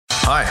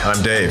Hi,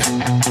 I'm Dave.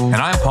 And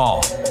I'm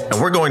Paul.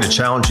 And we're going to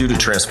challenge you to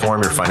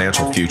transform your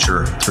financial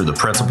future through the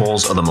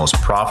principles of the most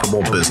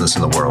profitable business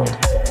in the world,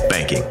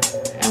 banking.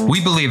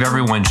 We believe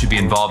everyone should be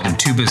involved in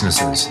two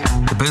businesses,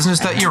 the business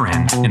that you're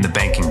in and the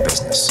banking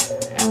business.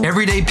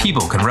 Everyday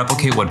people can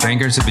replicate what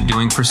bankers have been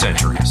doing for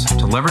centuries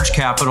to leverage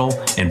capital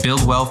and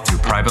build wealth through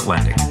private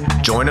lending.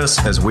 Join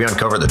us as we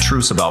uncover the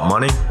truths about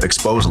money,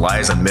 expose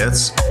lies and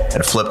myths,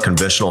 and flip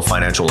conventional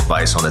financial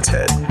advice on its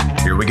head.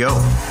 Here we go.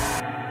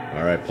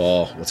 All right,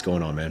 Paul, what's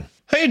going on, man?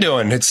 How you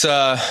doing? It's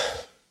a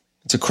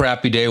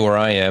crappy day where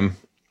I am.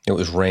 It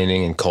was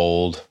raining and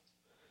cold.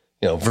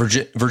 You know,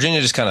 Virginia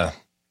just kind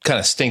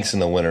of stinks in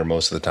the winter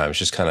most of the time. It's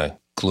just kind of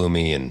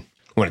gloomy, and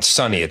when it's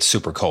sunny, it's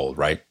super cold,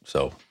 right?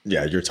 So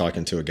yeah, you're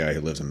talking to a guy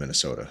who lives in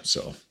Minnesota,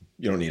 so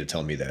you don't need to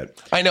tell me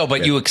that. I know,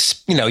 but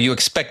yeah. you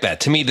expect that.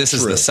 To me, this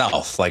is the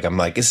South. Like I'm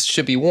like, this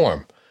should be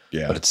warm.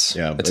 Yeah, but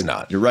it's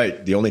not. You're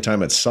right. The only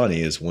time it's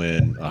sunny is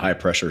when a high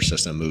pressure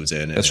system moves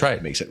in. And That's right.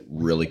 It makes it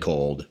really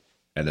cold,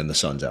 and then the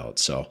sun's out.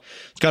 So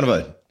it's kind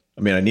of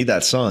I need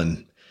that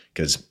sun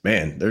because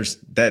man, there's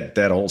that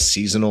whole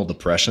seasonal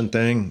depression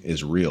thing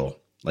is real.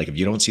 Like if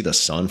you don't see the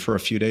sun for a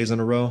few days in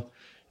a row,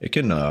 it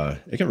can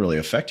really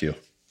affect you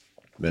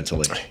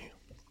mentally.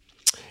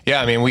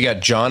 Yeah, I mean, we got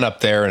John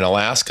up there in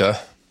Alaska.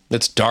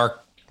 It's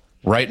dark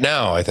right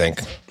now, I think.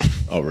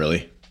 Oh,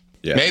 really?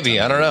 Yeah. Maybe,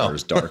 I don't know.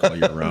 It's dark all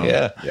year round.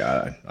 Yeah.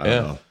 Yeah. I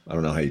don't know. I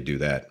don't know how you do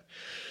that.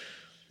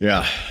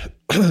 Yeah.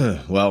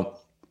 Well,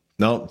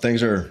 no,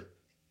 things are,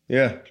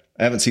 I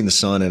haven't seen the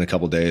sun in a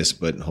couple of days,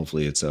 but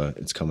hopefully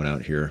it's coming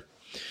out here.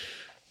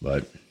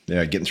 But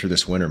yeah, getting through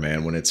this winter,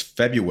 man, when it's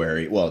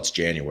February, well, it's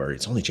January.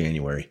 It's only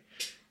January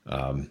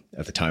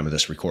at the time of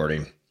this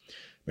recording.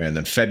 Man,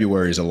 then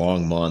February is a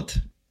long month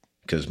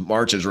because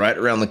March is right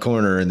around the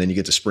corner, and then you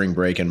get to spring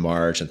break in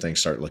March and things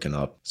start looking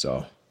up.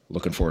 So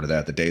looking forward to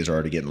that. The days are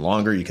already getting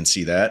longer. You can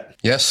see that.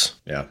 Yes.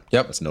 Yeah.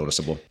 Yep. It's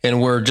noticeable. And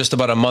we're just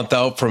about a month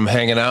out from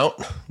hanging out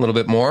a little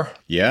bit more.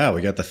 Yeah. We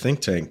got the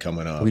think tank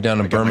coming up. We down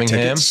in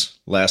Birmingham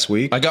last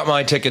week. I got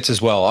my tickets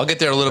as well. I'll get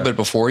there a little bit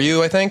before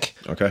you, I think.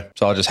 Okay.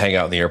 So I'll just hang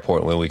out in the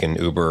airport where we can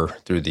Uber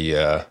through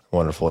the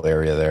wonderful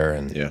area there.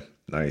 And yeah.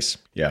 Nice.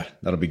 Yeah.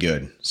 That'll be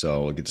good.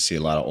 So we'll get to see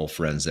a lot of old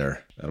friends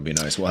there. That'll be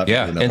nice. We'll have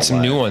and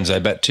some new ones, I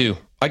bet too.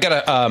 I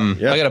got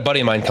a buddy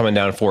of mine coming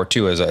down for it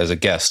too as a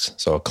guest,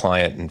 so a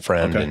client and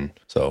friend, and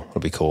so it'll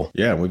be cool.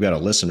 Yeah, we've got a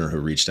listener who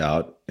reached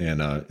out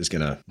and is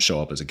going to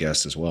show up as a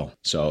guest as well.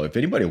 So if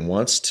anybody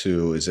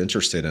is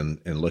interested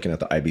in looking at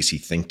the IBC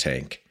think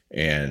tank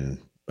and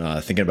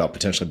thinking about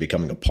potentially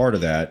becoming a part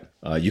of that,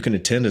 you can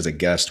attend as a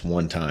guest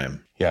one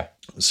time. Yeah.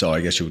 So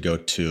I guess you would go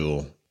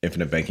to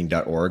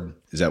infinitebanking.org.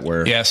 Is that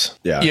where? Yes.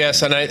 Yeah.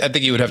 Yes, and I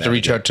think you would have to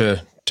reach out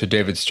to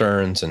David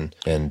Stearns and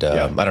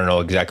I don't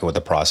know exactly what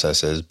the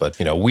process is, but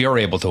we are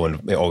able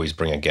to always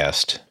bring a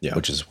guest,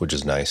 which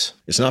is nice.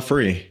 It's not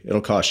free. It'll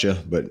cost you,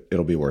 but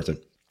it'll be worth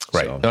it.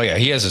 Right. So. Oh yeah.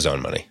 He has his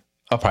own money.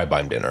 I'll probably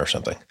buy him dinner or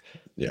something.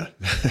 Yeah.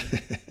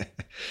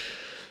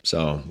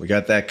 So we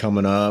got that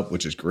coming up,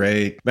 which is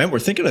great, man. We're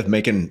thinking of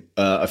making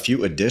a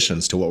few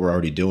additions to what we're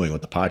already doing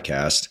with the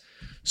podcast.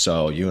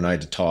 So you and I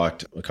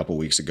talked a couple of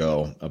weeks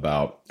ago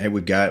about, hey,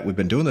 we've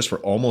been doing this for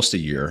almost a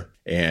year,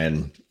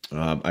 and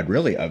I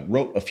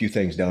wrote a few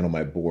things down on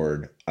my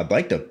board. I'd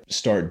like to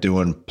start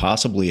doing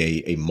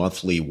possibly a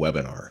monthly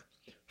webinar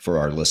for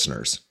our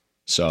listeners.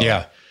 So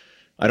yeah,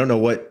 I don't know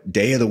what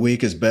day of the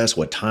week is best,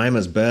 what time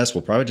is best.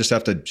 We'll probably just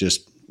have to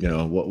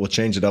we'll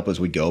change it up as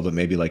we go, but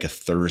maybe like a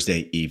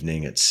Thursday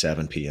evening at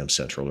 7 p.m.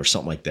 Central or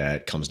something like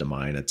that comes to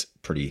mind. It's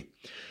pretty,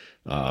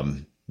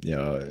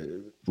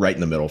 right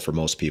in the middle for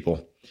most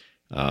people,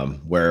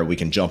 where we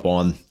can jump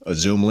on a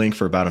Zoom link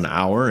for about an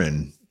hour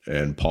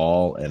and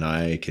Paul and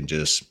I can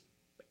just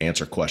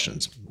answer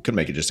questions. We could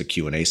make it just a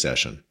Q&A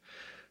session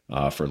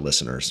for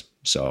listeners.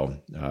 So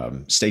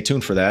stay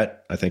tuned for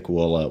that. I think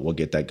we'll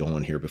get that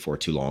going here before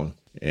too long.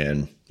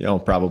 And,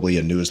 probably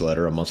a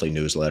monthly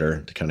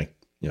newsletter to kind of,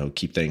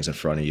 keep things in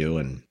front of you.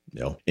 And,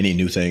 any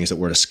new things that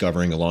we're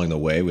discovering along the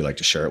way, we like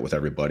to share it with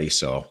everybody.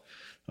 So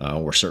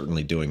we're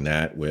certainly doing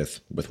that with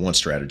one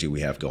strategy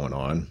we have going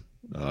on.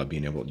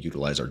 Being able to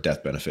utilize our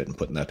death benefit and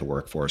putting that to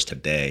work for us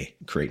today,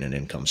 creating an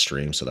income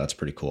stream. So that's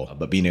pretty cool.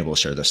 But being able to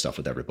share this stuff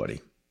with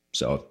everybody.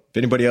 So if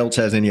anybody else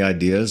has any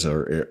ideas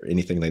or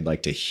anything they'd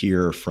like to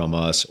hear from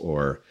us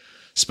or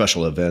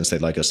special events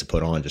they'd like us to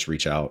put on, just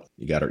reach out.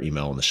 You got our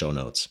email in the show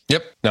notes.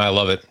 Yep. No, I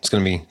love it. It's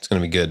gonna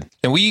be good.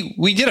 And we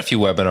did a few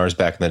webinars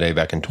back in the day,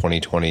 back in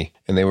 2020,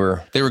 and they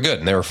were good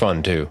and they were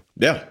fun too.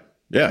 Yeah.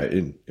 Yeah.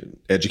 It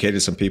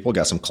educated some people,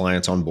 got some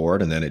clients on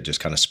board, and then it just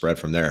kind of spread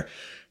from there.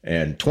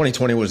 And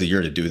 2020 was the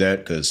year to do that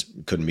because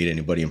we couldn't meet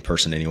anybody in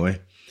person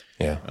anyway.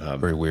 Yeah.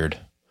 Very weird.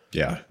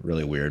 Yeah,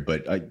 really weird.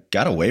 But I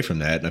got away from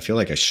that, and I feel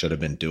like I should have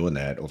been doing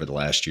that over the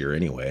last year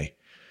anyway.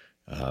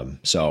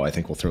 So I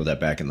think we'll throw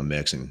that back in the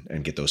mix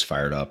and get those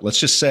fired up.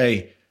 Let's just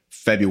say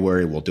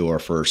February we'll do our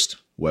first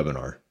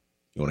webinar.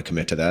 You want to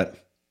commit to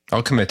that?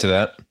 I'll commit to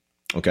that.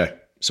 Okay.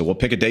 So we'll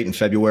pick a date in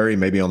February.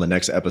 Maybe on the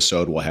next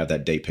episode, we'll have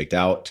that date picked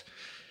out.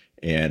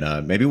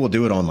 And maybe we'll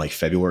do it on like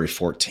February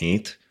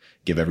 14th.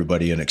 give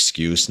everybody an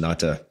excuse not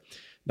to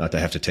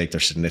have to take their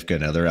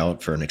significant other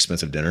out for an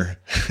expensive dinner.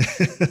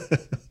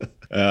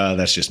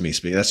 That's just me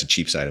speaking. That's the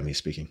cheap side of me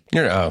speaking.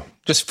 You're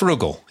just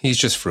frugal. He's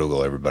just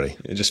frugal, everybody.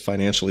 Just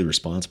financially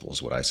responsible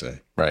is what I say.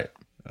 Right.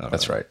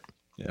 That's right.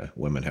 Yeah.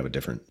 Women have a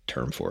different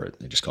term for it.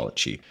 They just call it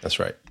cheap. That's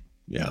right.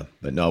 Yeah.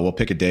 But no, we'll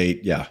pick a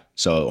date. Yeah.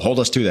 So hold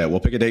us to that. We'll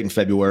pick a date in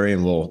February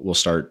and we'll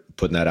start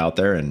putting that out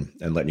there and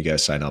letting you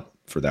guys sign up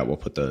for that. We'll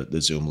put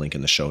the Zoom link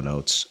in the show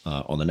notes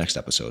on the next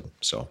episode.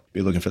 So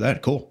be looking for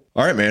that. Cool.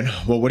 All right, man.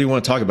 Well, what do you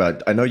want to talk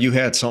about? I know you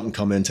had something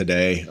come in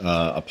today,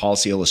 a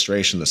policy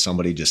illustration that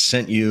somebody just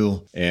sent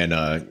you, and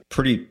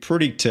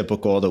pretty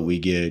typical that we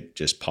get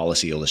just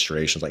policy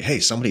illustrations like, hey,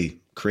 somebody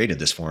created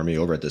this for me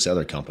over at this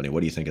other company.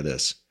 What do you think of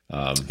this?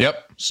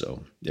 Yep.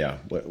 So yeah,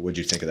 what'd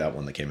you think of that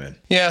one that came in?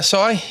 Yeah.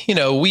 So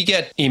we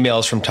get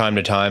emails from time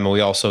to time, and we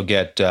also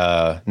get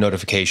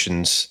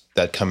notifications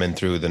that come in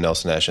through the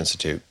Nelson Nash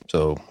Institute.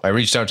 So I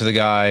reached out to the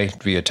guy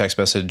via text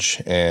message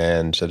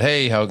and said,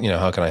 hey, how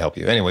can I help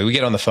you? Anyway, we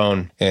get on the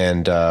phone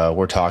and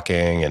we're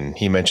talking, and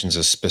he mentions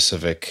a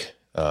specific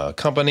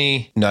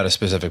company, not a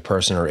specific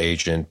person or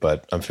agent,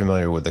 but I'm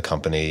familiar with the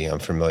company. I'm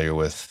familiar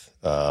with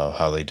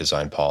how they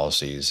design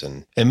policies.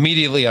 And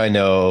immediately I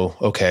know,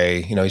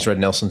 okay, he's read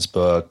Nelson's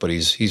book, but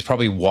he's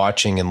probably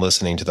watching and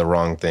listening to the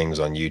wrong things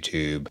on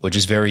YouTube, which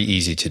is very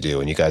easy to do.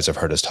 And you guys have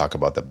heard us talk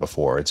about that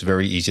before. It's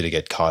very easy to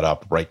get caught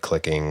up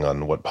right-clicking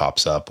on what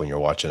pops up when you're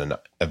watching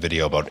a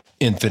video about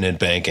infinite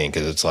banking,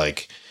 because it's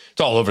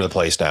all over the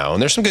place now.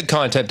 And there's some good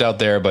content out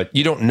there, but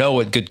you don't know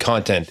what good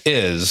content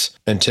is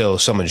until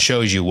someone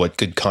shows you what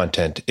good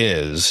content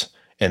is.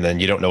 And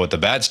then you don't know what the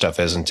bad stuff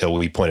is until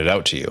we point it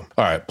out to you.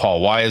 All right, Paul,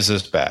 why is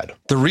this bad?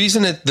 The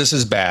reason that this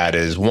is bad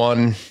is,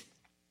 one,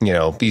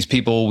 these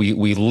people, we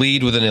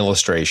lead with an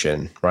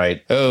illustration,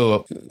 right?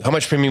 Oh, how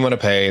much premium you want to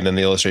pay? And then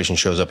the illustration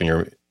shows up in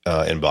your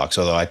inbox.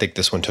 Although I think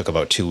this one took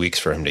about 2 weeks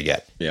for him to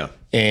get. Yeah.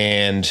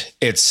 And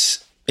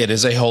it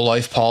is a whole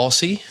life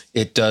policy.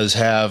 It does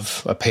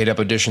have a paid up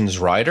additions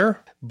rider,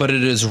 but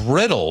it is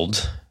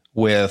riddled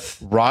with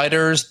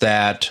riders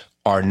that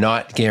are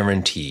not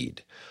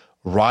guaranteed.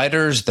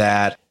 Riders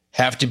that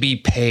have to be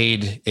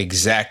paid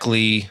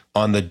exactly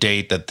on the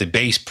date that the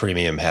base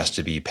premium has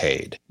to be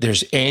paid.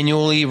 There's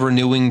annually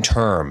renewing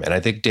term. And I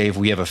think, Dave,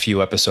 we have a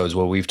few episodes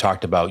where we've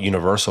talked about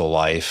Universal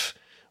Life,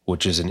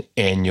 which is an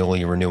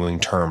annually renewing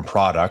term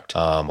product.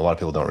 A lot of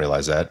people don't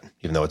realize that,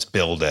 even though it's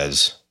billed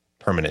as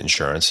permanent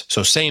insurance.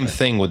 So same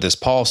thing with this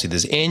policy.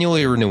 There's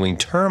annually renewing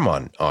term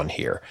on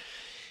here.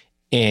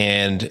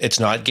 And it's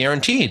not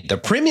guaranteed. The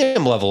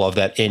premium level of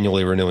that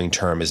annually renewing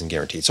term isn't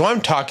guaranteed. So I'm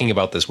talking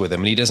about this with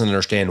him, and he doesn't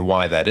understand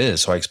why that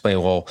is. So I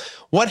explain, well,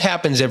 what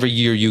happens every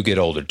year you get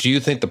older? Do you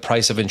think the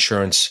price of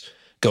insurance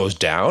goes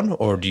down,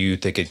 or do you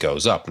think it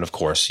goes up? And of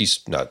course, he's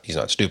not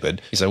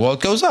stupid. He's like, well, it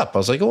goes up. I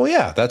was like, oh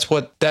yeah, that's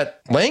what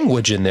that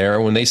language in there,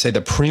 when they say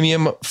the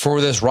premium for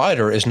this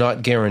rider is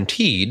not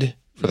guaranteed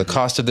for the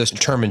cost of this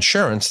term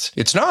insurance,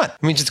 it's not.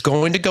 It means it's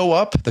going to go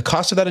up. The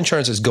cost of that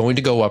insurance is going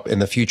to go up in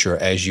the future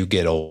as you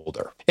get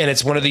older. And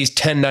it's one of these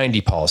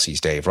 1090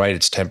 policies, Dave, right?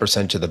 It's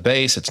 10% to the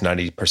base. It's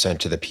 90%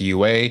 to the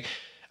PUA.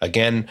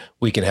 Again,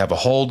 we can have a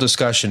whole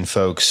discussion,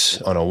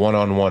 folks, on a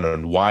one-on-one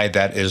on why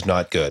that is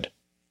not good.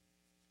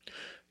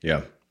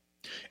 Yeah.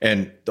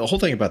 And the whole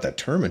thing about that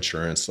term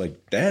insurance,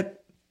 like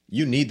that,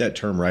 you need that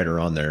term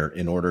rider on there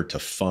in order to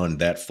fund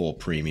that full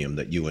premium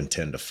that you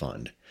intend to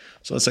fund.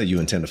 So let's say you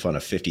intend to fund a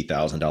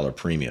 $50,000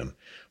 premium.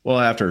 Well,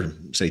 after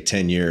say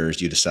 10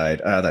 years, you decide,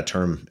 that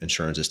term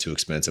insurance is too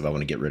expensive. I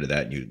want to get rid of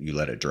that. And you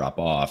let it drop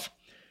off.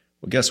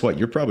 Well, guess what?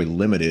 You're probably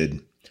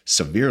limited,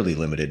 severely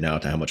limited now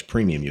to how much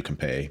premium you can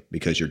pay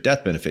because your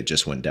death benefit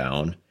just went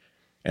down.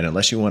 And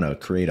unless you want to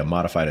create a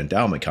modified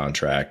endowment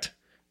contract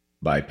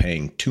by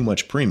paying too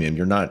much premium,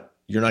 you're not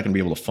going to be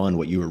able to fund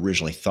what you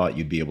originally thought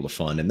you'd be able to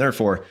fund. And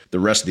therefore, the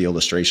rest of the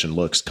illustration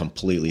looks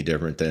completely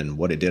different than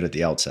what it did at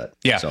the outset.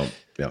 Yeah. So,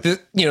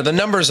 yeah. The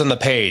numbers on the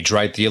page,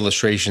 right? The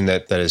illustration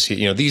that is,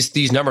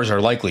 these numbers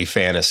are likely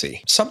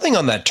fantasy. Something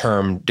on that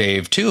term,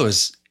 Dave, too,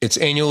 is it's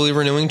annually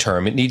renewing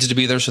term. It needs to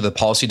be there so the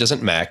policy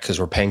doesn't max because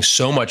we're paying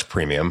so much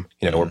premium.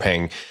 We're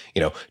paying,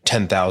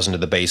 $10,000 to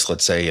the base,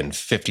 let's say, and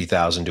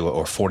 $50,000 to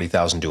or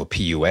 $40,000 to a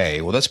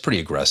PUA. Well, that's pretty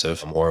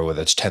aggressive. Or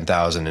whether it's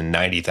 $10,000 and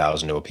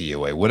 $90,000 to a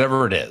PUA,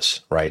 whatever it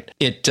is, right?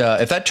 If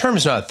that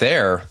term's not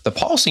there, the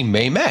policy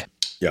may max.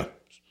 Yeah.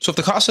 So if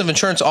the cost of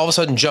insurance all of a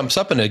sudden jumps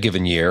up in a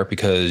given year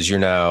because you're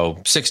now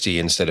 60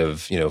 instead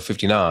of,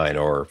 59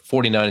 or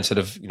 49 instead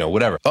of,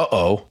 whatever.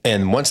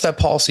 And once that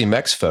policy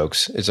mechs,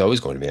 folks, it's always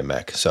going to be a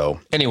mech. So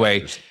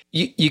anyway,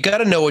 you got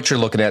to know what you're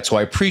looking at. So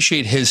I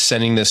appreciate his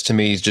sending this to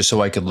me just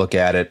so I could look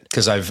at it,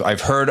 because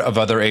I've heard of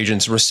other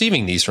agents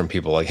receiving these from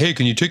people like, hey,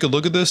 can you take a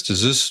look at this?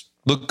 Does this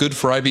look good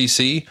for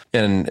IBC?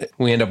 And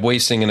we end up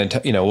wasting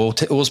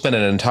we'll spend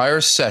an entire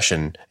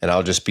session and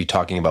I'll just be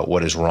talking about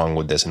what is wrong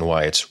with this and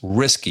why it's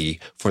risky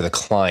for the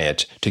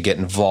client to get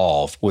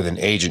involved with an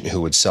agent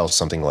who would sell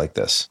something like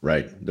this.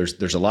 Right.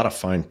 There's a lot of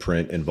fine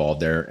print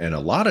involved there. And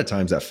a lot of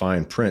times that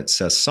fine print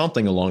says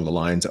something along the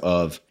lines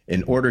of,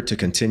 in order to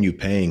continue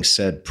paying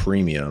said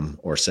premium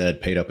or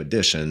said paid up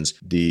additions,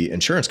 the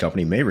insurance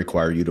company may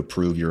require you to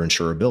prove your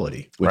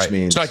insurability, which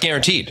means it's not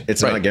guaranteed.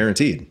 It's not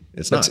guaranteed.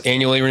 It's not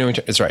annually renewing.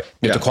 It's right.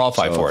 You have to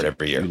qualify for it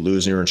every year. You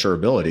lose your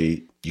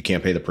insurability, you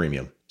can't pay the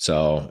premium.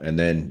 So, and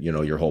then,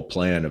 your whole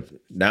plan of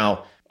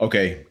now,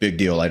 okay, big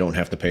deal. I don't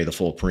have to pay the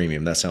full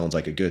premium. That sounds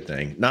like a good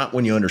thing. Not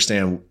when you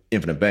understand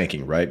infinite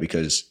banking, right?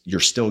 Because you're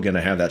still going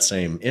to have that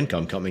same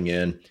income coming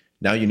in.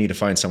 Now you need to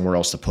find somewhere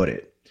else to put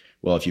it.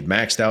 Well, if you've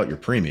maxed out your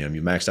premium,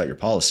 you maxed out your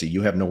policy,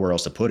 you have nowhere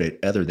else to put it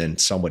other than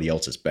somebody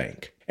else's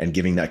bank. And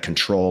giving that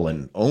control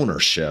and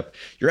ownership,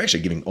 you're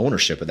actually giving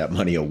ownership of that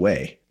money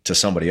away to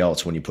somebody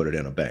else when you put it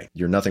in a bank.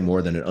 You're nothing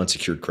more than an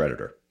unsecured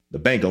creditor. The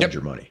bank owns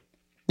your money.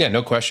 Yeah,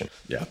 no question.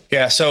 Yeah.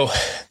 Yeah. So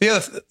the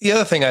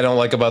other thing I don't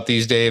like about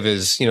these, Dave,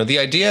 is, the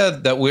idea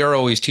that we're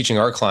always teaching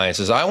our clients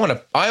is I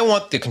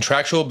want the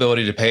contractual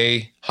ability to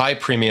pay high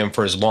premium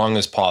for as long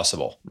as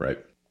possible. Right.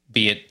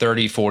 Be it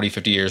 30, 40,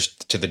 50 years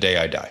to the day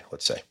I die,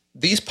 let's say.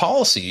 These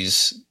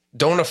policies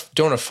don't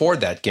afford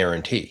that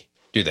guarantee,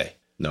 do they?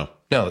 No,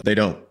 they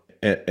don't.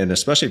 And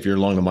especially if you're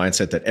along the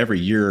mindset that every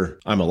year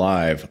I'm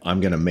alive,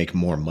 I'm going to make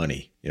more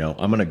money. I'm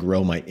going to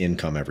grow my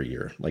income every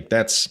year. Like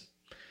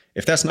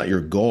if that's not your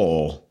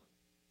goal,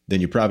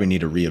 then you probably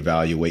need to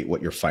reevaluate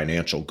what your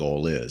financial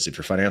goal is. If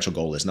your financial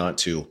goal is not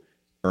to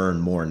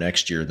earn more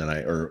next year than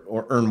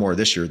or earn more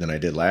this year than I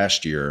did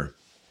last year,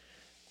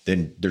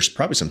 then there's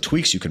probably some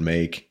tweaks you can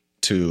make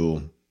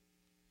to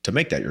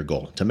make that your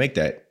goal, to make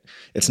that.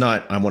 It's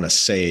not, I want to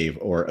save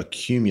or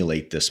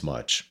accumulate this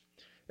much.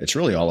 It's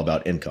really all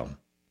about income.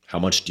 How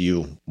much do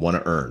you want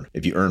to earn?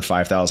 If you earn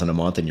 $5,000 a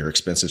month and your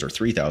expenses are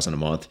 $3,000 a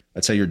month,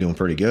 I'd say you're doing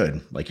pretty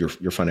good. Like you're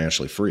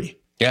financially free.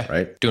 Yeah.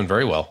 Right. Doing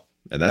very well.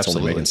 And that's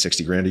only making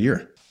 $60,000 a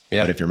year.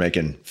 Yeah. But if you're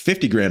making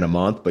 $50,000 a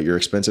month, but your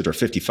expenses are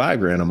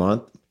 $55,000 a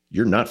month,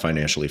 you're not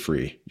financially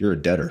free. You're a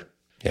debtor.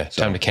 Yeah.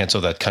 Time to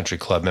cancel that country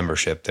club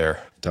membership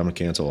there. Time to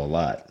cancel a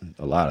lot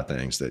of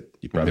things that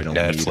you probably don't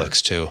need. Netflix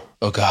too.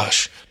 Oh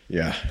gosh.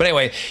 Yeah. But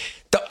anyway,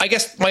 I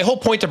guess my whole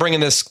point to bringing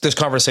this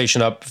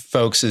conversation up,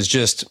 folks, is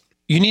just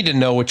you need to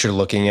know what you're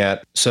looking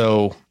at.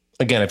 So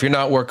again, if you're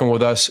not working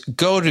with us,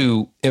 go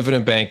to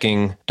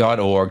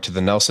infinitebanking.org to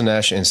the Nelson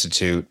Nash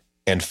Institute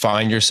and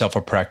find yourself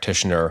a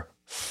practitioner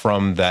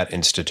from that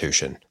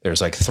institution.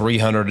 There's like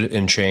 300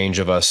 and change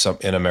of us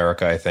in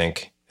America, I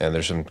think, and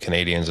there's some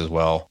Canadians as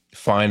well.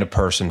 Find a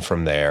person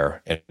from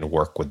there and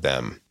work with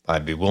them.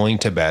 I'd be willing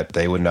to bet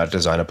they would not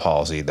design a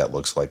policy that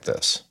looks like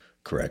this.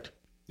 Correct.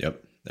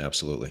 Yep,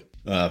 absolutely.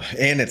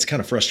 And it's kind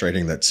of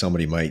frustrating that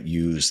somebody might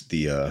use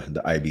the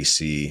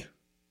IBC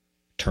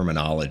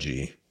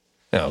terminology,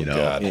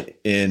 God.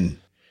 in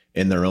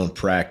their own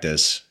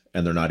practice,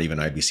 and they're not even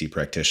IBC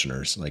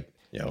practitioners. Like,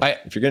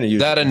 if you're going to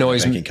use that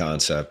annoys banking me.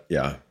 Concept,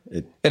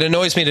 it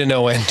annoys me to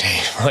no end,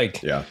 Dave.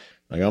 Like, yeah,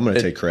 like I'm going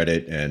to take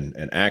credit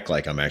and act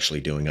like I'm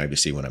actually doing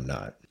IBC when I'm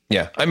not.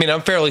 Yeah, I mean,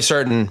 I'm fairly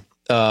certain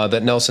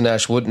that Nelson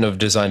Nash wouldn't have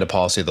designed a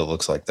policy that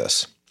looks like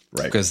this,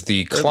 right? Because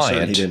the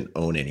client, he didn't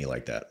own any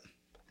like that.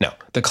 No,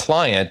 the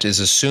client is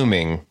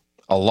assuming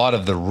a lot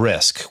of the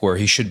risk where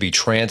he should be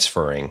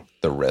transferring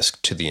the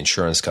risk to the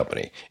insurance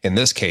company. In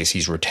this case,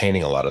 he's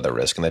retaining a lot of the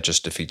risk, and that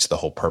just defeats the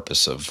whole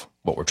purpose of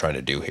what we're trying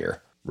to do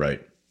here.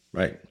 Right.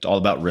 It's all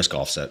about risk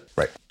offset.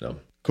 Right. So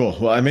cool.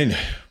 Well, I mean,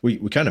 we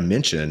kind of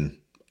mentioned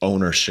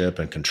ownership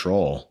and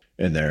control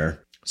in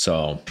there.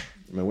 So,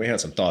 I mean, we had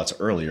some thoughts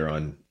earlier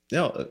on,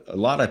 a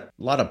lot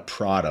of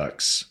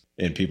products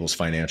in people's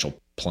financial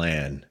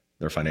plan,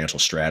 their financial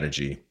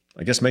strategy,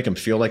 I guess make them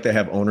feel like they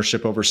have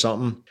ownership over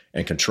something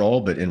and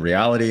control. But in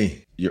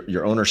reality,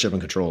 your ownership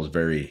and control is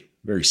very,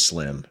 very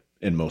slim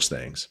in most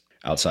things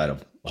outside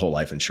of whole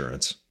life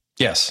insurance.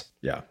 Yes.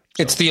 Yeah.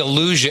 So. It's the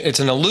illusion. It's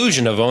an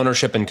illusion of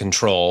ownership and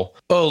control.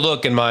 Oh,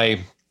 look, in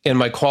my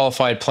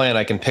qualified plan,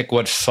 I can pick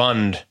what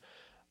fund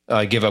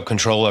I give up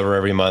control over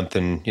every month.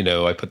 And,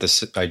 I put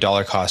my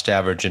dollar cost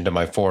average into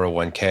my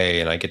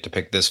 401k and I get to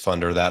pick this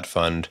fund or that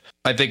fund.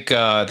 I think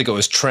it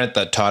was Trent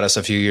that taught us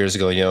a few years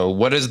ago,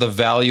 what is the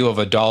value of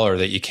a dollar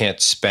that you can't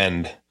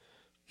spend?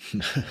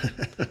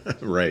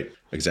 Right.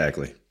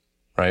 Exactly.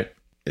 Right.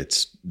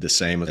 It's the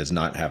same as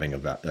not having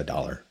a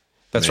dollar.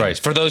 That's right.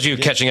 For those of you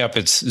catching up,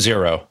 it's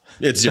zero.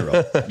 It's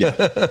zero. Yeah.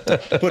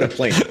 Put it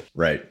plain.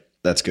 Right.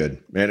 That's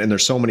good, man. And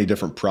there's so many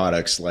different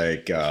products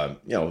like,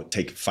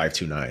 take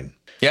 529.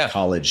 Yeah.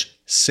 College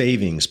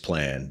savings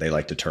plan, they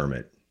like to term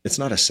it. It's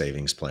not a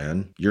savings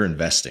plan. You're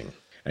investing.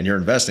 And you're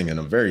investing in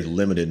a very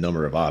limited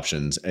number of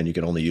options, and you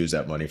can only use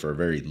that money for a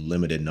very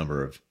limited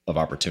number of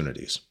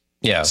opportunities.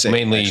 Yeah,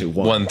 mainly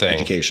one thing.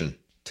 Education.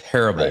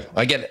 Terrible. Right.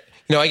 I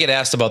get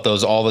asked about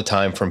those all the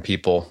time from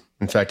people.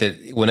 In fact,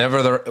 whenever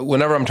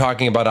I'm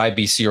talking about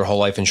IBC or whole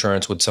life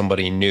insurance with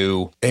somebody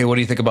new, hey, what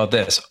do you think about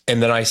this?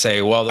 And then I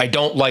say, well, I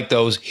don't like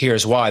those.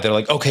 Here's why. They're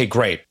like, okay,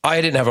 great.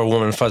 I didn't have a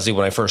warm and fuzzy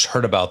when I first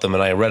heard about them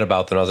and I read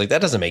about them. I was like, that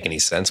doesn't make any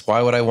sense.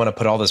 Why would I want to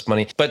put all this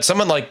money? But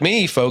someone like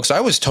me, folks, I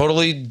was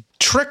totally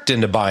tricked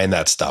into buying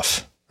that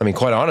stuff. I mean,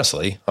 quite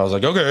honestly, I was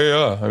like, okay,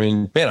 yeah. I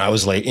mean, man, I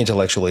was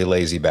intellectually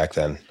lazy back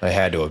then. I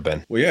had to have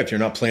been. Well, yeah, if you're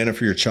not planning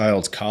for your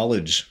child's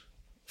college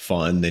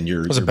fund, then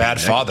you're a bad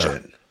being father,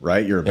 negligent,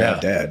 right? You're a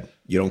bad dad.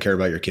 You don't care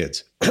about your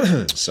kids.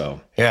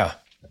 So yeah.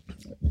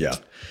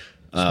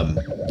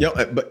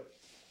 But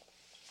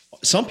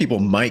some people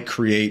might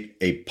create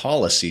a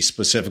policy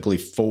specifically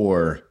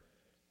for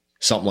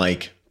something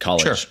like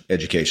college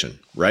education,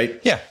 right?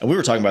 Yeah. And we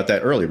were talking about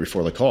that earlier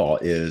before the call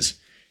is,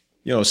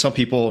 some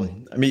people,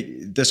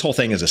 this whole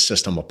thing is a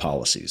system of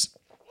policies,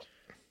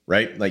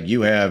 right? Like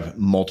you have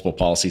multiple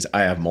policies.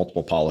 I have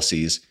multiple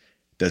policies.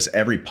 Does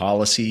every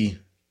policy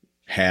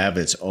have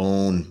its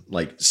own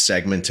like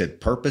segmented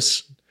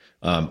purpose?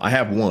 I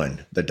have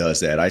one that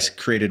does that. I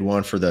created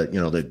one for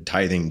the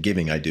tithing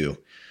giving I do.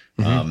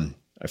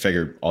 I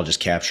figured I'll just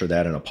capture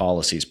that in a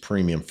policy's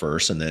premium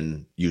first and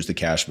then use the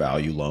cash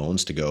value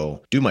loans to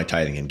go do my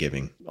tithing and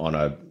giving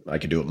I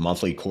could do it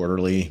monthly,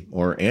 quarterly,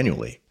 or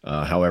annually,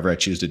 however I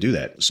choose to do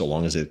that, so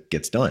long as it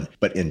gets done.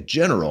 But in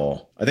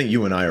general, I think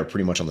you and I are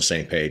pretty much on the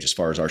same page as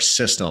far as our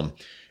system.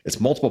 It's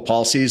multiple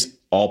policies,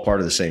 all part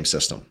of the same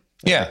system.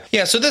 Yeah.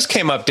 Yeah. So this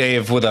came up,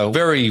 Dave, with a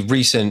very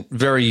recent,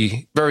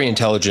 very, very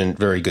intelligent,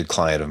 very good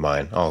client of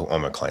mine. All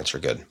my clients are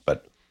good,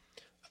 but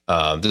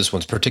this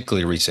one's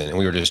particularly recent. And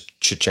we were just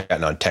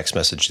chit-chatting on text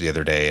message the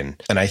other day.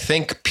 And I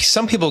think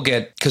some people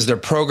get, because they're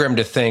programmed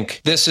to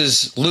think, this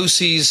is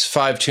Lucy's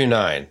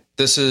 529.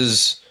 This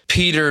is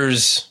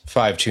Peter's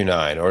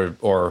 529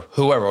 or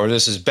whoever, or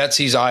this is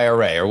Betsy's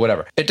IRA or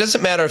whatever. It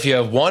doesn't matter if you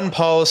have one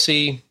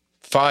policy,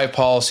 5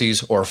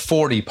 policies, or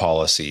 40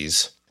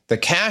 policies. The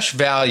cash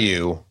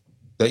value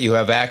that you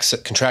have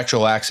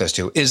contractual access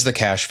to is the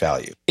cash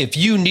value. If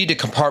you need to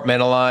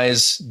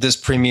compartmentalize this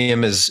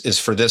premium is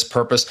for this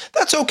purpose,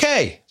 that's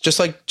okay. Just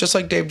like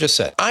Dave just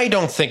said. I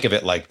don't think of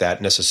it like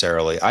that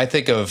necessarily. I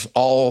think of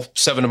all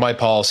 7 of my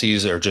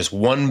policies are just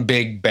one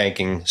big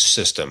banking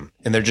system,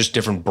 and they're just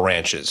different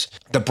branches.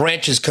 The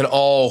branches can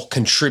all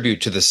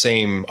contribute to the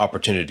same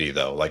opportunity,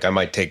 though. Like I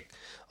might take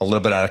a little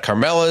bit out of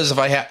Carmela's if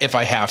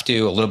I have to,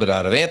 a little bit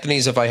out of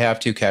Anthony's if I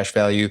have to, cash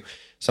value.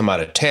 Some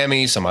out of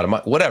Tammy, some out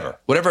of whatever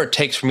it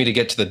takes for me to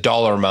get to the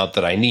dollar amount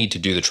that I need to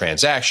do the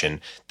transaction.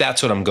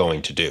 That's what I'm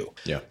going to do.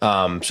 Yeah.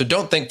 So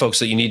don't think, folks,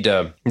 that you need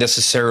to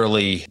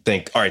necessarily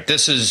think, all right,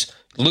 this is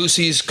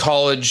Lucy's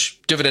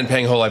college dividend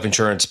paying whole life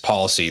insurance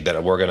policy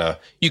that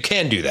you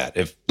can do that.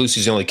 If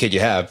Lucy's the only kid you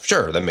have,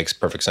 sure, that makes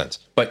perfect sense.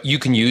 But you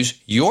can use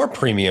your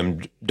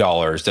premium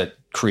dollars that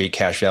create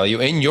cash value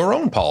in your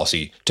own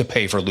policy to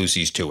pay for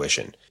Lucy's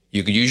tuition.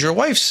 You could use your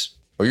wife's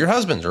or your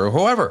husband's or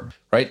whoever,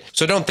 right?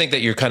 So don't think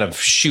that you're kind of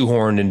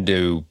shoehorned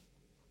into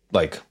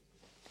like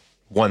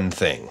one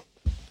thing,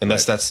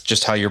 unless that's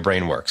just how your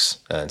brain works.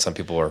 And some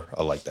people are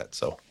like that.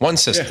 So one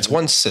system, It's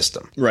one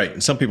system. Right.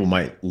 And some people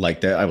might like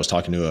that. I was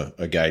talking to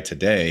a guy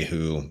today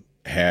who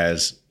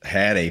has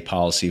had a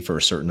policy for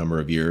a certain number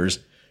of years,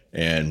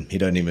 and he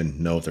doesn't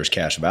even know if there's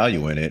cash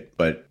value in it.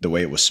 But the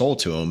way it was sold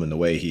to him and the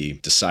way he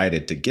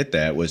decided to get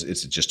that was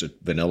it's just a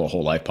vanilla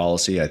whole life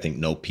policy. I think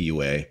no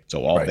PUA,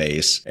 so all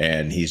base.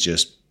 And he's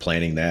just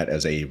planning that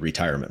as a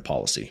retirement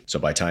policy. So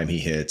by the time he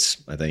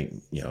hits, I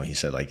think, he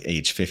said like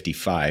age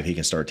 55, he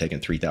can start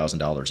taking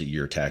 $3,000 a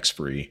year tax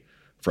free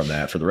from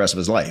that for the rest of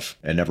his life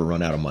and never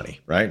run out of money.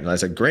 Right. And I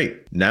said,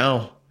 great.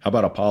 Now, how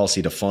about a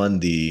policy to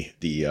fund the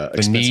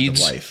expenses of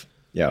life?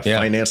 Yeah.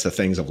 Finance the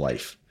things of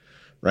life.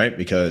 Right.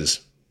 Because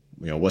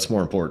what's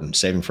more important,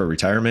 saving for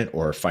retirement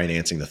or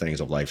financing the things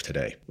of life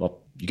today? Well,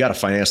 you got to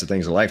finance the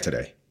things of life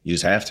today. You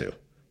just have to,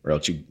 or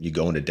else you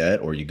go into debt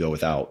or you go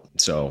without.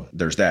 So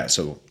there's that.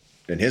 So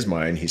in his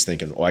mind, he's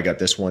thinking, I got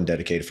this one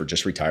dedicated for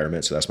just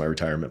retirement. So that's my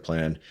retirement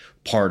plan,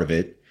 part of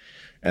it.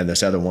 And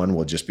this other one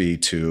will just be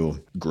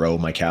to grow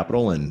my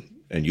capital and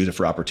use it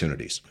for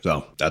opportunities.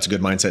 So that's a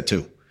good mindset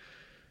too.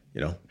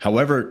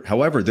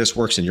 However this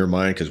works in your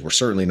mind, because we're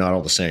certainly not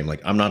all the same. Like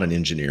I'm not an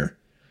engineer.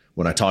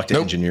 When I talk to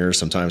engineers,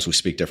 sometimes we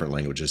speak different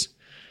languages.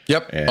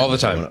 Yep, and all the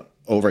time. I want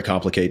to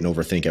overcomplicate and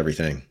overthink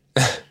everything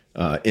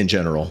in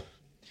general.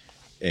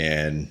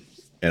 And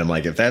I'm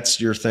like, if that's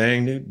your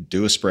thing, dude,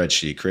 do a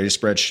spreadsheet, create a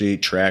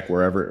spreadsheet, track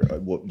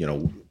wherever,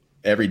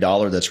 every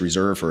dollar that's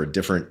reserved for a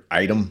different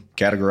item,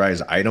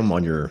 categorized item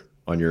on your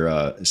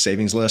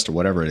savings list or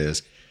whatever it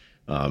is.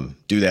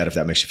 Do that if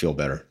that makes you feel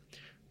better.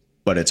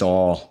 But it's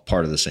all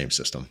part of the same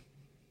system.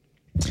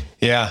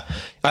 Yeah,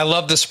 I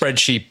love the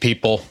spreadsheet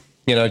people.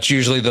 It's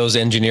usually those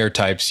engineer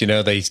types,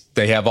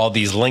 they have all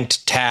these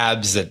linked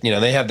tabs that,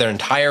 they have their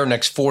entire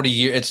next 40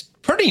 years. It's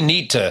pretty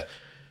neat to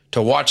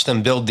watch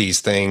them build these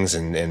things.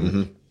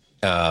 And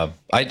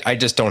I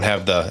just don't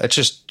have it's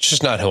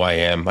just not who I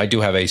am. I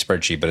do have a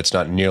spreadsheet, but it's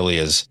not nearly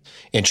as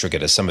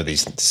intricate as some of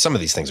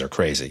these things are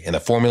crazy. And the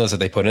formulas that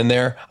they put in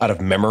there out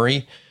of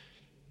memory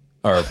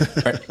are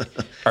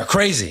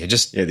crazy. It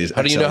just,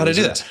 how do you know how to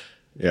do that?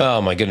 Yeah.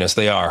 Oh my goodness,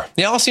 they are.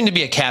 They all seem to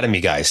be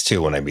academy guys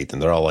too. When I meet them,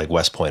 they're all like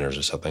West Pointers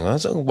or something.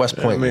 That's a West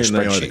Point. They are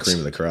the cream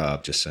of the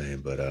crop. Just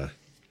saying, but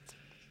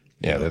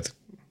that's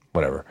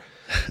whatever.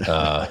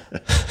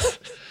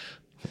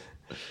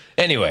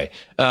 Anyway,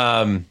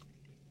 the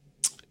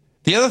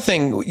other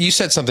thing you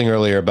said something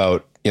earlier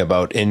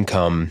about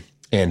income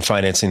and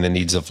financing the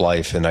needs of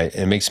life, and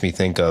it makes me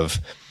think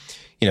of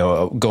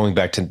going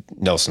back to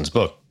Nelson's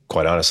book,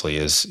 quite honestly,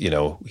 is,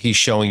 he's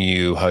showing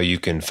you how you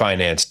can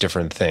finance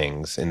different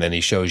things. And then he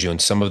shows you in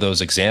some of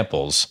those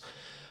examples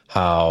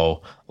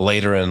how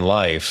later in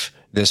life,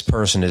 this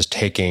person is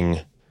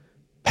taking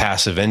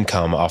passive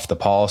income off the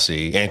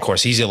policy. And of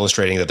course, he's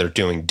illustrating that they're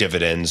doing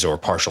dividends or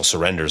partial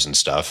surrenders and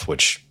stuff,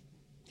 which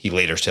he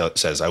later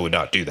says, I would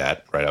not do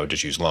that, right? I would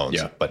just use loans.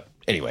 Yeah. But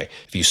anyway,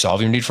 if you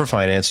solve your need for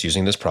finance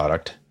using this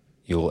product,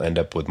 you will end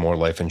up with more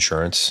life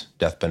insurance,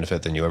 death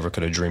benefit than you ever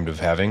could have dreamed of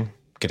having,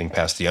 getting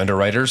past the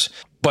underwriters.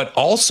 But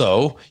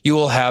also, you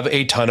will have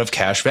a ton of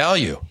cash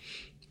value,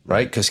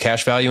 right? Because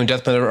cash value and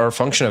death benefit are a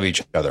function of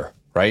each other,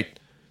 right?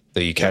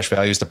 The cash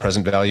value is the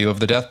present value of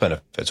the death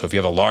benefit. So if you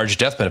have a large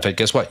death benefit,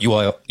 guess what?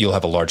 You'll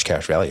have a large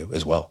cash value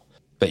as well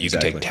that you can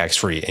take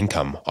tax-free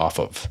income off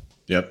of.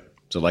 Yep.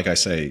 So like I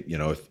say,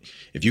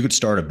 if you could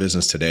start a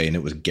business today and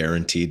it was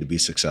guaranteed to be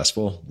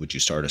successful, would you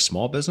start a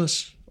small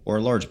business or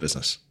a large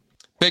business?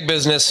 Big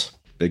business.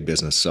 Big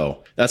business.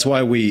 So that's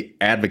why we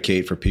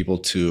advocate for people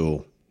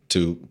to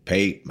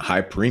pay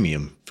high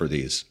premium for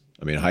these.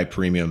 I mean, high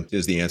premium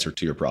is the answer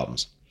to your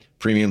problems.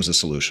 Premium is a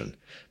solution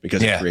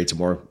because it creates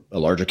a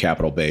larger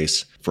capital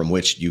base from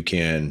which you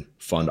can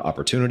fund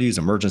opportunities,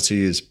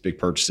 emergencies, big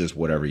purchases,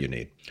 whatever you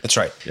need. That's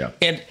right. Yeah.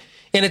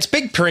 And it's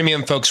big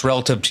premium, folks,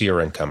 relative to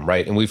your income,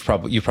 right? And you've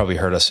probably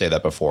heard us say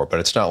that before, but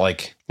it's not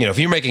like, if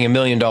you're making $1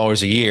 million a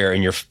year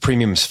and your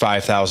premium is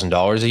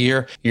 $5,000 a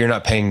year, you're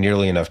not paying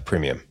nearly enough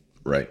premium.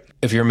 Right.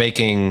 If you're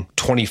making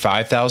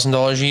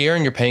 $25,000 a year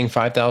and you're paying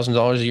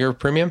 $5,000 a year of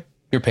premium,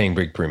 you're paying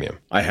big premium.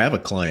 I have a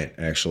client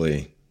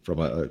actually from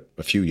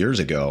a few years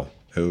ago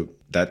who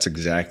that's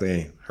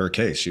exactly her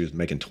case. She was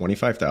making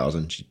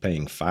 $25,000. She's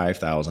paying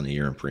 $5,000 a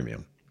year in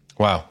premium.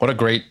 Wow. What a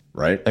great,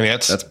 right? I mean,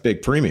 that's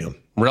big premium.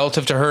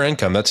 Relative to her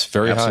income, that's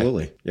very high.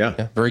 Absolutely.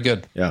 Yeah. Very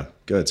good. Yeah.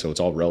 Good. So it's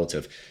all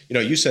relative.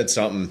 You said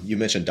something, you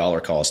mentioned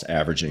dollar cost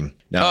averaging.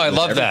 Now, I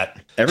love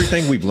that.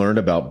 Everything we've learned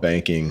about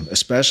banking,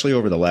 especially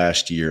over the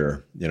last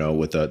year,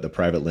 with the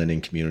private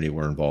lending community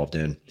we're involved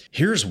in,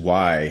 here's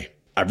why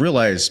I've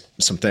realized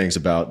some things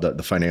about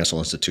the financial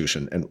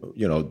institution. And,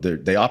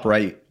 they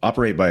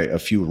operate by a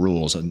few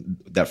rules. And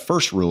that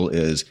first rule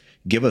is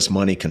give us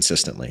money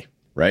consistently,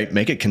 right?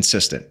 Make it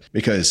consistent.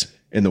 Because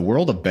in the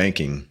world of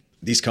banking,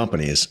 these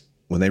companies,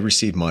 when they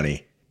receive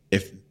money,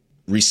 if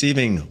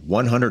receiving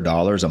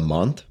 $100 a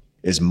month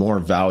is more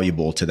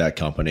valuable to that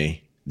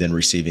company than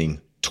receiving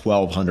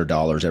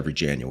 $1,200 every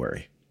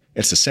January.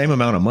 It's the same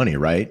amount of money,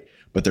 right?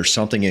 But there's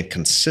something in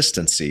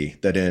consistency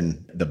that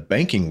in the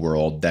banking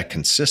world, that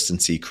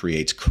consistency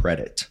creates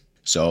credit.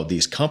 So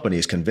these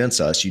companies convince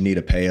us you need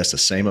to pay us the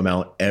same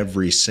amount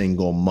every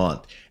single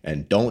month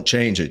and don't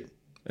change it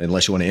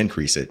unless you want to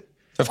increase it.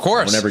 Of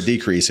course. Don't ever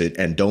decrease it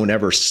and don't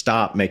ever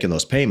stop making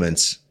those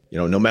payments.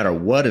 No matter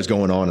what is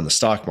going on in the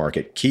stock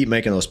market, keep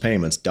making those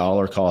payments,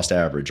 dollar cost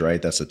average, right?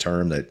 That's a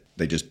term that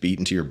they just beat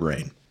into your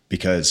brain.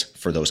 Because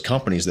for those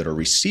companies that are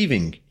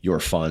receiving your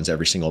funds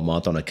every single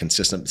month on a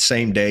consistent,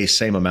 same day,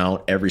 same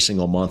amount every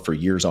single month for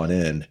years on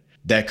end,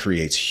 that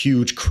creates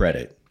huge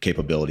credit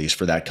capabilities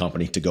for that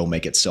company to go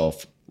make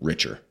itself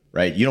richer,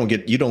 right? You don't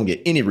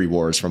get any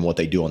rewards from what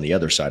they do on the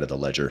other side of the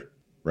ledger,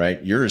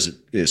 right? Yours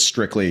is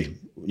strictly,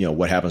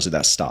 what happens to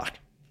that stock,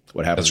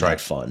 what happens to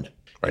that fund.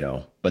 Right.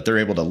 But they're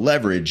able to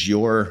leverage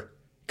your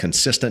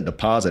consistent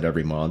deposit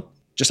every month,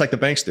 just like the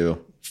banks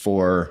do,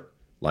 for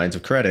lines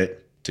of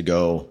credit to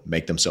go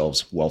make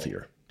themselves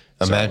wealthier.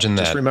 Imagine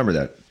that. Just remember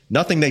that.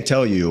 Nothing they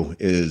tell you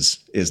is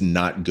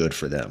not good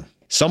for them.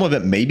 Some of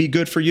it may be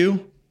good for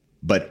you,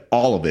 but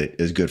all of it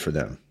is good for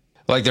them.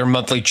 Like their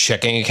monthly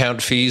checking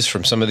account fees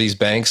from some of these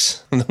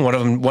banks,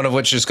 one of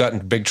which just got in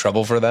big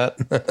trouble for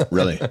that.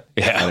 Really?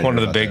 Yeah, one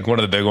of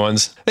the big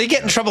ones. They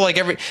get in trouble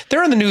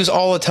they're in the news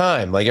all the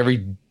time, like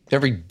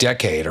every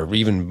decade or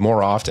even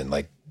more often,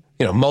 like,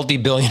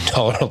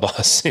 multi-billion-dollar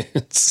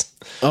lawsuits.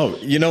 Oh,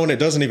 and it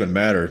doesn't even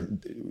matter.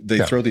 They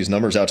throw these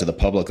numbers out to the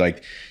public.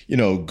 Like,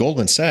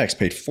 Goldman Sachs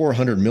paid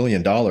 $400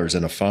 million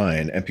in a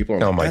fine and people are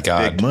like, oh my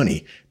God, big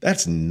money.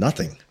 That's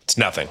nothing. It's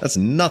nothing. That's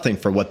nothing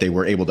for what they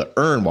were able to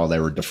earn while they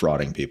were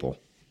defrauding people.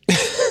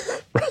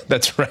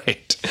 That's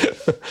right.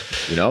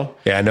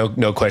 Yeah,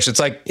 no question. It's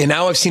like, and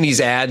now I've seen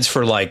these ads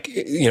for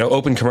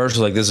open commercials.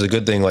 Like, this is a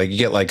good thing. Like, you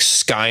get like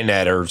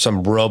Skynet or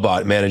some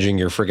robot managing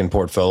your freaking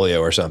portfolio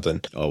or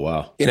something. Oh,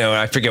 wow.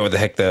 I forget what the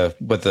heck the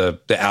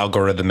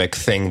algorithmic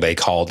thing they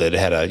called it. It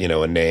had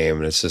a name,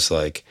 and it's just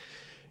like,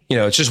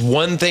 it's just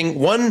one thing,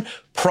 one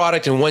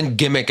product and one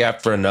gimmick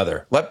after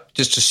another.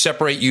 Just to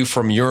separate you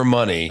from your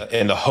money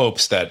in the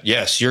hopes that,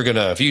 yes,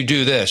 if you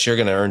do this, you're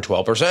going to earn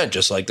 12%,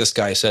 just like this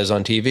guy says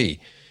on TV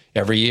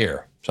every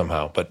year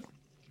somehow. But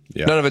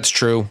none of it's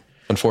true,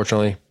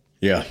 unfortunately.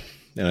 Yeah.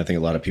 And I think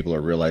a lot of people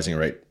are realizing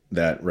right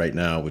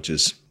now, which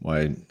is why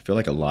I feel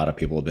like a lot of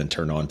people have been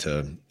turned on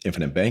to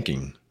infinite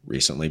banking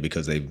recently,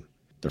 because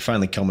they're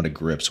finally coming to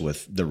grips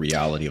with the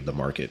reality of the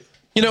market.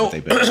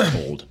 They've been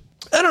told.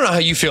 I don't know how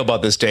you feel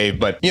about this, Dave,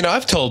 but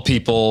I've told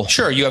people,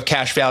 sure, you have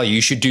cash value.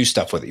 You should do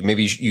stuff with it.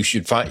 Maybe you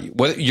should find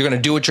you're going to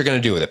do what you're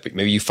going to do with it.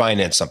 Maybe you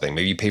finance something.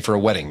 Maybe you pay for a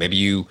wedding. Maybe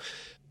you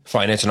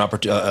finance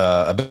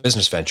a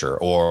business venture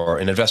or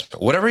an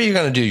investment. Whatever you're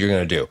going to do, you're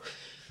going to do.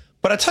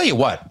 But I tell you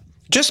what,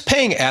 just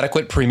paying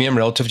adequate premium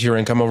relative to your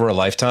income over a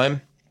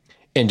lifetime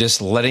and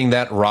just letting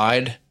that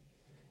ride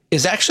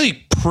is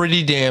actually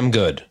pretty damn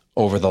good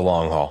over the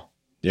long haul.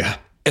 Yeah.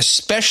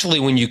 Especially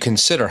when you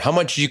consider how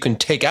much you can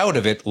take out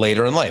of it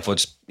later in life.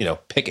 Let's,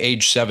 pick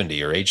age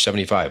 70 or age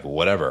 75 or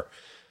whatever,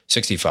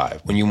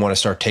 65, when you want to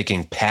start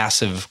taking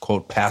passive,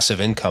 quote, passive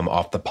income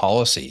off the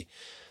policy.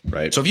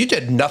 Right. So if you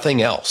did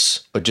nothing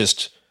else, but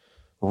just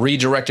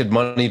redirected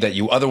money that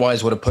you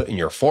otherwise would have put in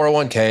your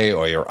 401k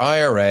or your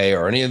IRA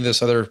or any of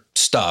this other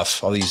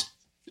stuff, all these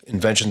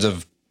inventions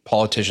of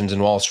politicians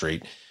in Wall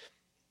Street,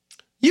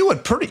 you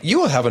would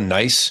have a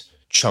nice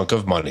chunk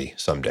of money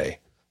someday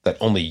that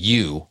only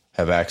you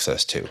have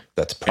access to.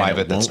 That's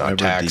private, that's not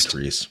taxed,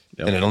 decrease.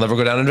 Yep. And it'll never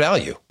go down in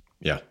value.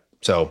 Yeah.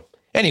 So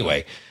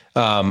anyway,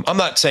 I'm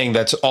not saying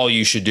that's all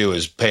you should do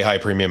is pay high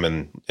premium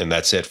and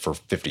that's it for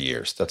 50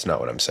 years. That's not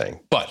what I'm saying.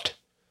 But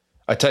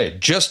I tell you,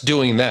 just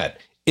doing that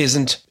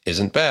isn't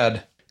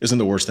bad. Isn't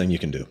the worst thing you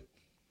can do.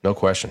 No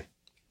question.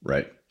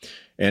 Right.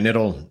 And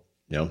it'll,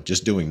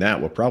 just doing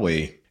that will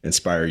probably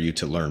inspire you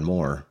to learn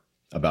more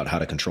about how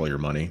to control your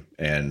money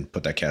and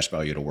put that cash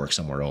value to work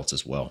somewhere else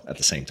as well at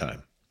the same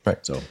time.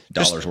 Right. So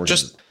dollars working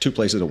two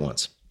places at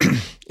once.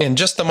 And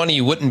just the money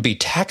you wouldn't be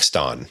taxed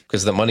on,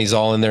 because the money's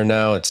all in there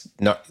now. It's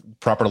not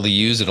properly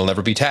used. It'll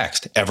never be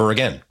taxed ever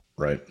again.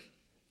 Right.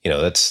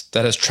 That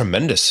has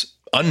tremendous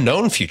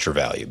unknown future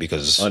value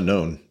because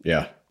unknown.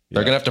 Yeah.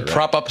 They're going to have to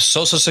prop up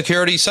Social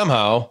Security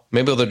somehow.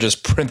 Maybe they'll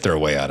just print their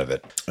way out of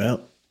it.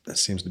 Well, that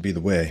seems to be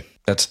the way.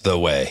 That's the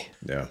way.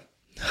 Yeah.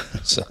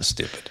 So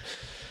stupid.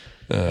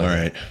 All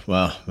right.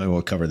 Well, maybe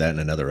we'll cover that in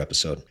another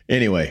episode.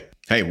 Anyway,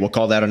 hey, we'll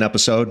call that an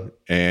episode,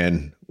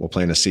 and we'll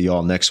plan to see you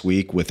all next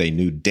week with a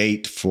new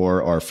date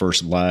for our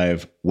first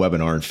live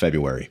webinar in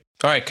February.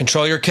 All right.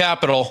 Control your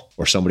capital.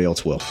 Or somebody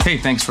else will. Hey,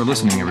 thanks for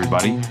listening,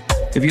 everybody.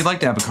 If you'd like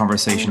to have a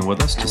conversation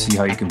with us to see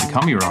how you can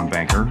become your own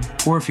banker,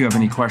 or if you have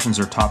any questions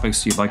or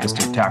topics you'd like us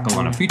to tackle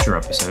on a future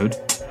episode,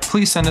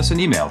 please send us an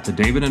email to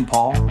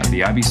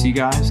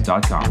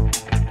davidandpaul@theibcguys.com.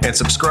 And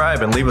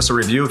subscribe and leave us a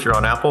review if you're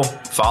on Apple.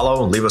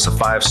 Follow and leave us a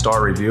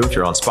 5-star review if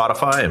you're on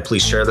Spotify. And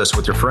please share this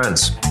with your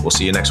friends. We'll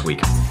see you next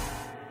week.